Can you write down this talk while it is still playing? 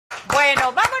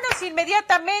Bueno, vámonos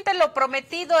inmediatamente, lo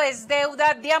prometido es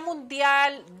deuda. Día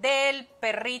Mundial del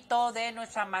Perrito, de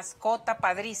nuestra mascota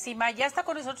padrísima. Ya está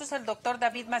con nosotros el doctor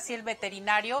David Maciel,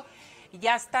 veterinario.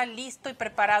 Ya está listo y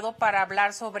preparado para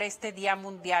hablar sobre este Día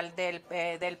Mundial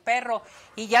del Perro.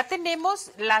 Y ya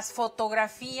tenemos las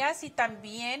fotografías y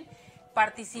también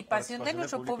participación de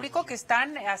nuestro público que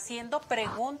están haciendo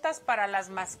preguntas para las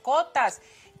mascotas.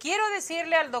 Quiero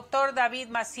decirle al doctor David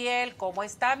Maciel cómo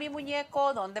está mi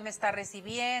muñeco, dónde me está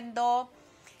recibiendo,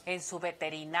 en su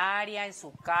veterinaria, en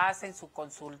su casa, en su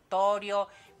consultorio.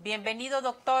 Bienvenido,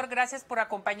 doctor, gracias por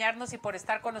acompañarnos y por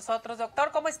estar con nosotros. Doctor,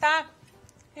 ¿cómo está?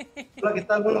 Hola, ¿qué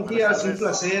tal? Buenos días, un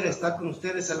placer estar con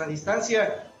ustedes a la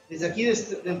distancia, desde aquí,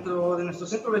 dentro de nuestro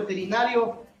centro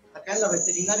veterinario, acá en la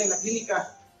veterinaria, en la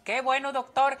clínica. Qué bueno,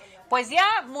 doctor. Pues ya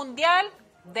Mundial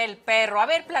del Perro. A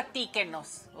ver,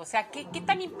 platíquenos. O sea, ¿qué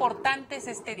tan importante es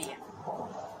este día?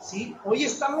 Sí, hoy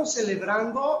estamos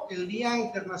celebrando el Día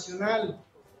Internacional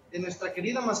de nuestra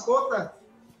querida mascota.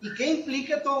 ¿Y qué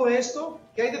implica todo esto?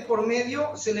 ¿Qué hay de por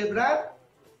medio? Celebrar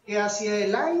que hacia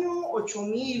el año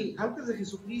 8000, antes de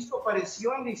Jesucristo,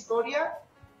 apareció en la historia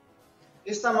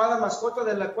esta amada mascota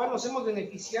de la cual nos hemos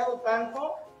beneficiado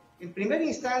tanto. En primera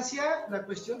instancia, la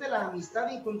cuestión de la amistad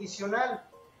incondicional.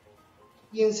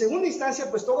 Y en segunda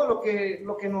instancia, pues todo lo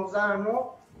que nos da,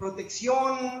 ¿no?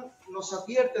 Protección, nos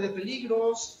advierte de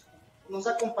peligros, nos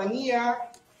da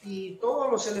compañía y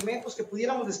todos los elementos que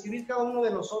pudiéramos describir cada uno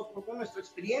de nosotros con nuestra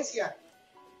experiencia.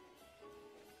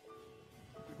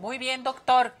 Muy bien,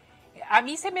 doctor. A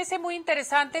mí se me hace muy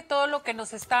interesante todo lo que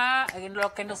nos está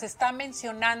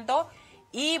mencionando.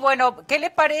 Y bueno, ¿qué le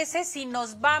parece si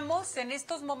nos vamos en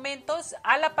estos momentos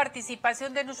a la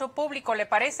participación de nuestro público? ¿Le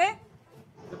parece?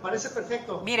 Me parece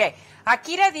perfecto. Mire,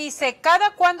 Akira dice,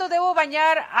 ¿cada cuándo debo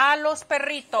bañar a los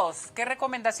perritos? ¿Qué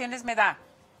recomendaciones me da?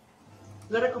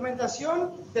 La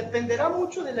recomendación dependerá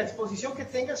mucho de la exposición que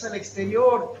tengas al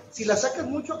exterior. Si la sacas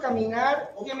mucho a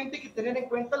caminar, obviamente hay que tener en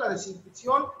cuenta la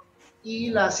desinfección y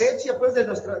la asepsia, pues, de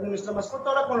nuestra mascota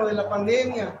ahora con lo de la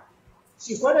pandemia.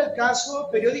 Si fuera el caso,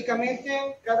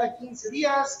 periódicamente, cada 15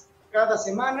 días, cada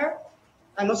semana,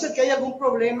 a no ser que haya algún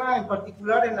problema en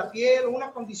particular en la piel o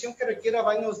una condición que requiera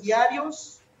baños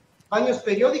diarios, baños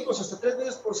periódicos hasta 3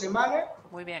 veces por semana.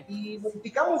 Muy bien. Y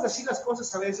modificamos así las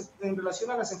cosas a veces en relación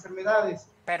a las enfermedades.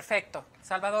 Perfecto.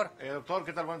 Salvador. Doctor,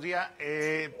 ¿qué tal? Buen día.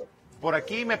 Por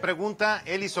aquí me pregunta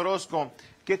Elis Orozco,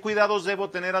 ¿qué cuidados debo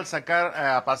tener al sacar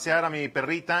a pasear a mi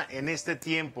perrita en este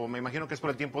tiempo? Me imagino que es por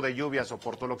el tiempo de lluvias o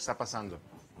por todo lo que está pasando.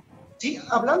 Sí,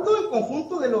 hablando en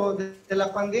conjunto de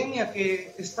la pandemia,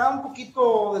 que está un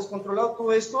poquito descontrolado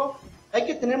todo esto, hay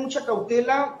que tener mucha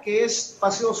cautela, que es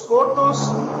paseos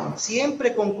cortos,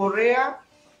 siempre con correa,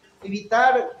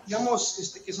 evitar,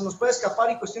 digamos, que se nos pueda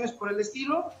escapar y cuestiones por el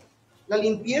estilo. La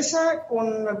limpieza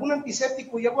con algún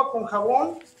antiséptico y agua con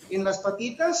jabón en las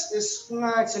patitas es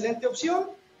una excelente opción.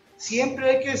 Siempre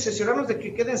hay que cerciorarnos de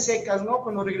que queden secas, ¿no?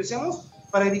 Cuando regresemos,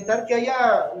 para evitar que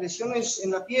haya lesiones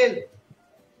en la piel.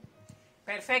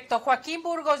 Perfecto. Joaquín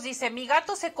Burgos dice, mi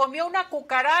gato se comió una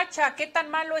cucaracha. ¿Qué tan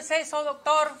malo es eso,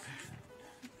 doctor?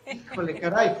 Híjole,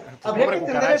 caray. Habría que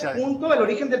entender el punto, el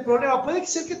origen del problema. Puede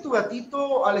ser que tu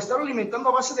gatito, al estar alimentando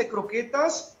a base de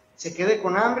croquetas, se quede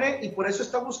con hambre y por eso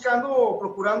está buscando o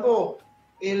procurando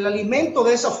el alimento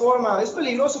de esa forma. Es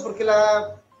peligroso porque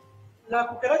la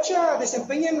cucaracha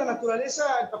desempeña en la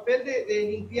naturaleza el papel de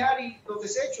limpiar y los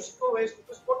desechos y todo esto.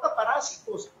 Entonces porta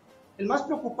parásitos. El más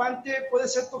preocupante puede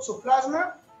ser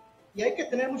toxoplasma y hay que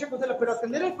tener mucha cautela, pero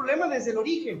atender el problema desde el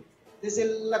origen, desde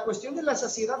la cuestión de la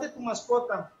saciedad de tu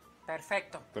mascota.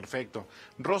 Perfecto. Perfecto.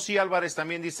 Rosy Álvarez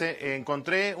también dice,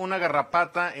 encontré una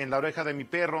garrapata en la oreja de mi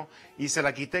perro y se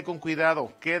la quité con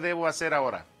cuidado. ¿Qué debo hacer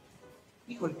ahora?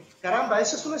 Híjole, caramba,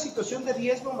 esa es una situación de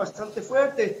riesgo bastante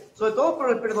fuerte, sobre todo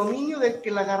por el predominio de que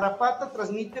la garrapata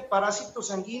transmite parásitos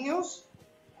sanguíneos,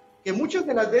 que muchas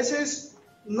de las veces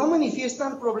no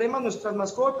manifiestan problemas nuestras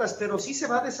mascotas, pero sí se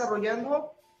va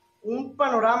desarrollando un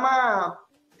panorama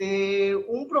de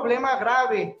un problema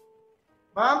grave.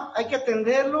 ¿Va? Hay que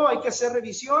atenderlo, hay que hacer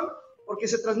revisión, porque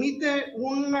se transmite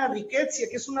una rickettsia,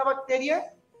 que es una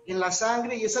bacteria en la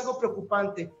sangre y es algo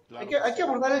preocupante. Claro. Hay que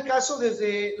abordar el caso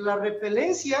desde la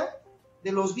repelencia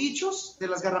de los bichos, de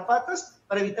las garrapatas,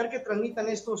 para evitar que transmitan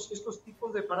estos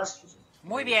tipos de parásitos.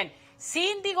 Muy bien.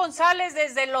 Cindy González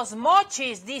desde Los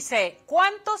Mochis dice,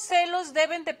 ¿cuántos celos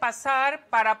deben de pasar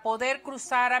para poder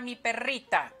cruzar a mi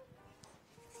perrita?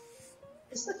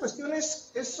 Esta cuestión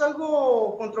es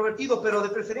algo controvertido, pero de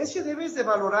preferencia debes de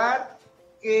valorar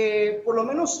que por lo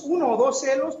menos 1 o 2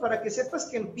 celos para que sepas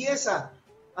que empieza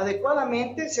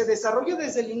adecuadamente, se desarrolla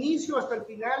desde el inicio hasta el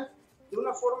final de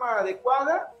una forma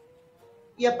adecuada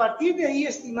y a partir de ahí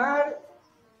estimar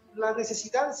las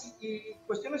necesidades y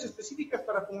cuestiones específicas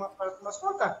para tu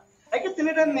mascota. Hay que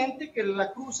tener en mente que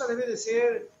la cruza debe de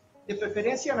ser de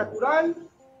preferencia natural,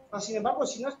 sin embargo,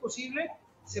 si no es posible,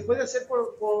 se puede hacer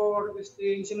por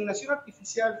inseminación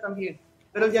artificial también.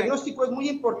 Pero el diagnóstico es muy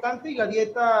importante y la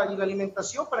dieta y la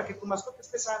alimentación para que tu mascota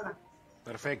esté sana.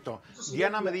 Perfecto.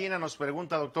 Diana Medina nos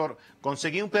pregunta, doctor,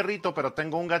 conseguí un perrito, pero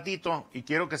tengo un gatito y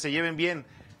quiero que se lleven bien.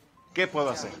 ¿Qué puedo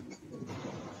hacer?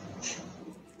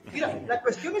 Mira, la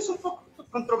cuestión es un poco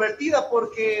controvertida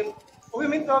porque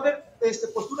obviamente va a haber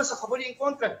posturas a favor y en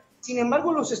contra. Sin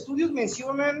embargo, los estudios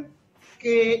mencionan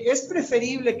que es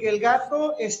preferible que el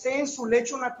gato esté en su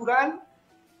lecho natural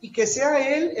y que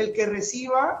sea él el que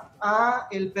reciba a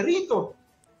el perrito,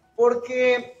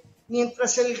 porque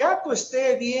mientras el gato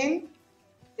esté bien,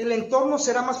 el entorno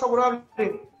será más favorable.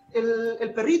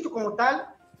 El perrito como tal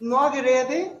no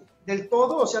agrede del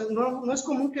todo, o sea, no es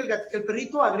común que el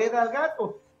perrito agreda al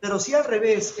gato, pero sí al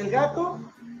revés, el gato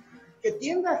que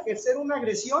tienda a ejercer una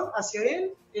agresión hacia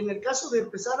él en el caso de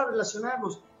empezar a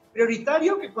relacionarlos.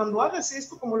 Prioritario que cuando hagas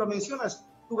esto, como lo mencionas,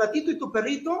 tu gatito y tu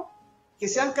perrito, que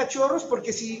sean cachorros,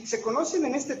 porque si se conocen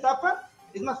en esta etapa,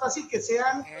 es más fácil que se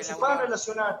puedan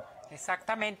relacionar.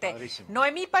 Exactamente. Padrísimo.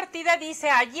 Noemí Partida dice,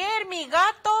 ayer mi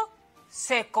gato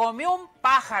se comió un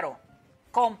pájaro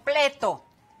completo.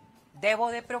 ¿Debo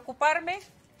de preocuparme?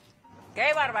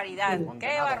 ¡Qué barbaridad!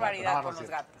 ¡Qué barbaridad con los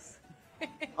gatos!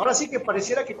 Ahora sí que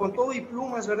pareciera que con todo y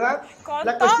plumas, ¿verdad? Con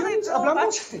la todo cuestión y es, plumas.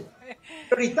 hablamos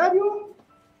prioritario,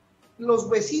 los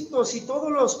huesitos y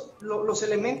todos los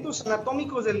elementos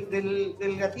anatómicos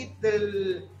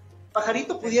del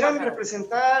pajarito pudieran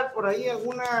representar por ahí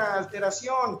alguna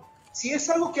alteración. Si es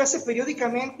algo que hace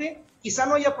periódicamente, quizá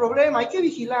no haya problema, hay que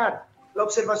vigilar. La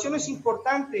observación es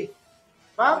importante,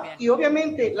 ¿va? Y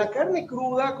obviamente la carne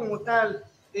cruda como tal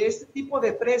de este tipo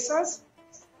de presas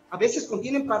a veces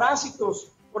contienen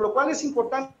parásitos, por lo cual es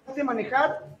importante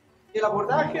manejar el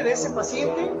abordaje de ese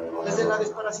paciente desde la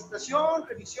desparasitación,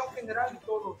 revisión general y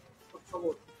todo, por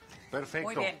favor. Perfecto.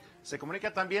 Muy bien. Se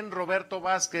comunica también Roberto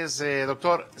Vázquez,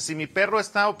 doctor, si mi perro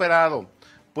está operado,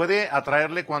 ¿puede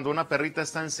atraerle cuando una perrita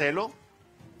está en celo?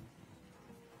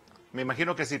 Me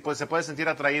imagino que sí, pues, se puede sentir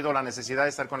atraído la necesidad de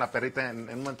estar con la perrita en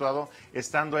un momento dado,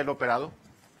 estando él operado.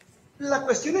 La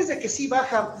cuestión es de que sí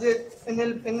baja. En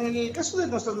el caso de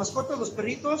nuestras mascotas, los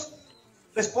perritos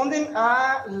responden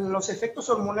a los efectos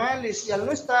hormonales y al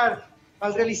no estar,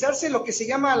 al realizarse lo que se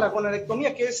llama la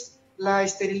gonadectomía, que es la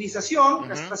esterilización,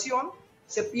 castración,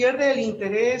 se pierde el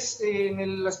interés en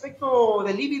el aspecto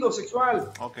del líbido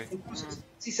sexual. Okay. Entonces,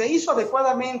 si se hizo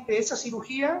adecuadamente esa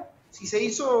cirugía, si se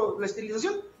hizo la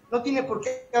esterilización, no tiene por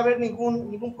qué haber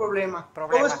ningún problema.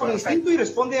 Todo es por instinto y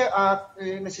responde a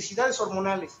necesidades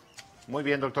hormonales. Muy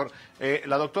bien, doctor.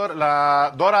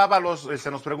 La Dora Ábalos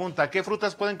se nos pregunta, ¿qué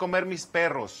frutas pueden comer mis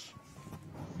perros?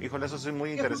 Híjole, eso es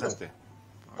muy interesante.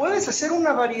 Puedes hacer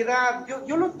una variedad.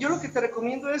 Yo lo que te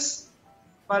recomiendo es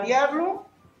variarlo,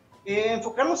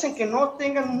 enfocarnos en que no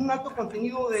tengan un alto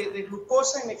contenido de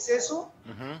glucosa en exceso.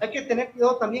 Hay que tener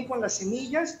cuidado también con las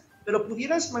semillas, pero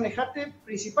pudieras manejarte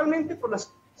principalmente por las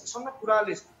que son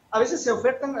naturales. A veces se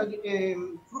ofertan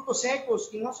frutos secos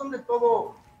y no son del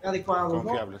todo adecuados,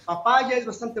 ¿no? Papaya es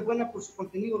bastante buena por su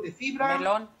contenido de fibra.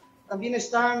 Melón. También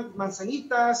están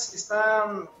manzanitas, está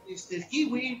el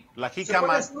kiwi. La jícama. Se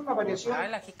puede hacer una variación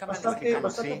bastante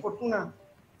sí, oportuna.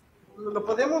 Lo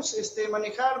podemos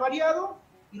manejar variado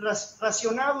y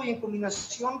racionado y en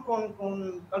combinación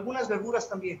con algunas verduras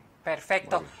también.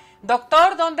 Perfecto.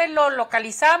 Doctor, ¿dónde lo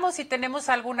localizamos? Si tenemos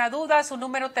alguna duda, su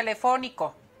número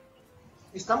telefónico.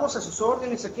 Estamos a sus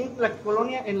órdenes aquí en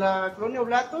la colonia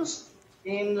Oblatos,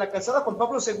 en la calzada Juan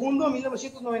Pablo II,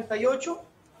 1998,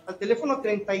 al teléfono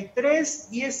 33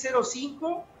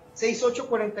 1005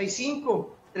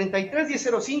 6845, 33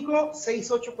 1005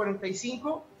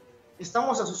 6845.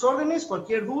 Estamos a sus órdenes,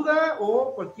 cualquier duda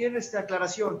o cualquier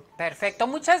aclaración. Perfecto.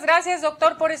 Muchas gracias,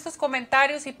 doctor, por estos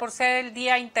comentarios y por ser el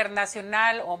Día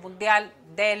Internacional o Mundial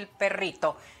del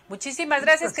Perrito. Muchísimas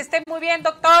gracias, que estén muy bien,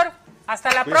 doctor.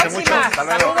 Hasta la próxima.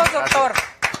 Saludos, doctor.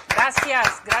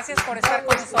 Gracias por estar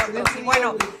con nosotros. Y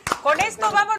bueno, con esto vamos.